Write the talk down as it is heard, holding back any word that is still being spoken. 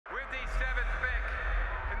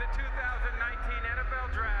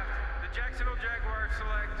Jacksonville Jaguars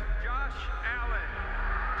select Josh Allen,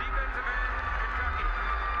 defensive end, Kentucky.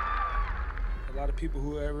 A lot of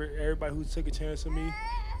people everybody who took a chance on me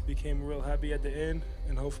became real happy at the end,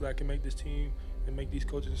 and hopefully I can make this team and make these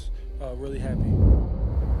coaches really happy.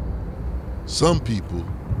 Some people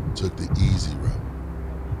took the easy route,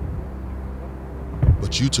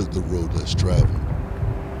 but you took the road less traveled.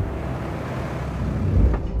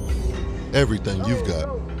 Everything you've got,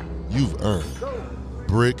 you've earned,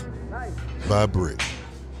 brick by brick.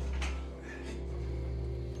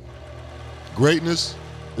 Greatness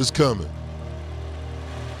is coming.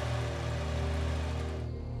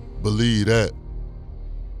 Believe that.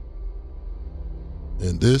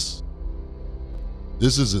 And this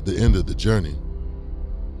isn't the end of the journey.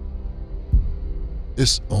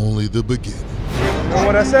 It's only the beginning. And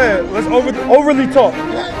what I said, let's overly talk.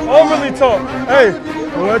 Overly talk. Hey,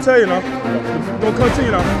 what I tell you now, don't come to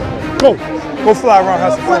you now. Go fly around,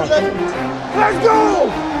 have some fun. Let's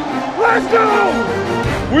go! Let's go!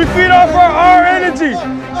 We feed off our energy.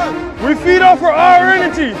 We feed off our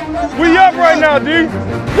energy. We up right now, D.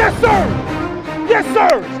 Yes, sir! Yes,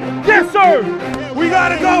 sir! Yes, sir! We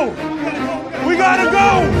gotta go! We gotta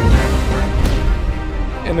go!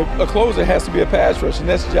 And a closer has to be a pass rush, and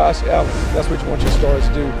that's Josh Allen. That's what you want your stars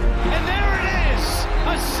to do. And there it is,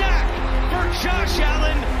 a sack for Josh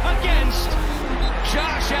Allen against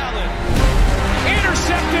Josh Allen.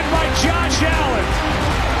 Intercepted by Josh Allen.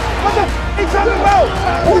 What the f*** are they talking about?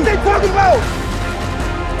 What are they talking about?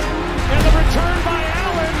 And the return by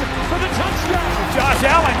Allen for the touchdown. Josh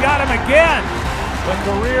Allen got him again. The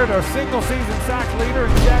career to single-season sack leader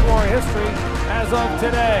in Jaguar history as of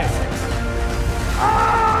today.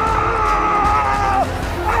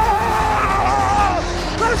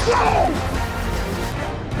 Let's go!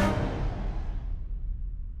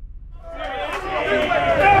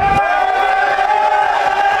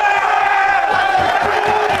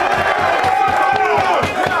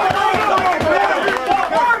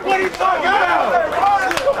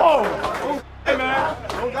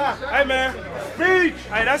 Hey man, speech!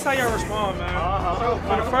 Hey, that's how y'all respond, man.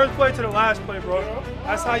 From the first play to the last play, bro.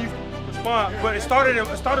 That's how you respond. But it started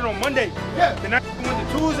on Monday. Yeah. Then that went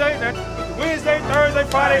to Tuesday, then Wednesday, Thursday,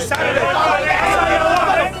 Friday, Saturday.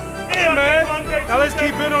 Yeah, man. Now let's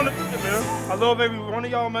keep it on the man. I love every one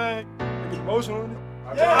of y'all, man. Get emotional.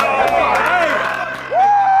 Yeah. Hey. Woo!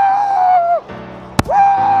 Woo!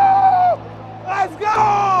 Let's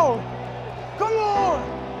go! Come on!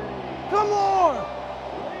 Come on!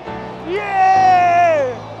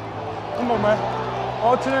 Yeah! Come on, man.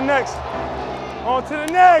 On to the next. On to the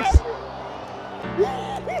next.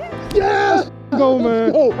 Yeah! Go,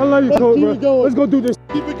 man. I love you, coach, bro. Let's go do this.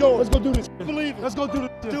 Keep it going. Let's go do this. Believe it. Let's go do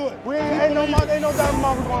this. Do it. Ain't no doubt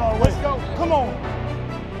mama going on. Let's go. Come on.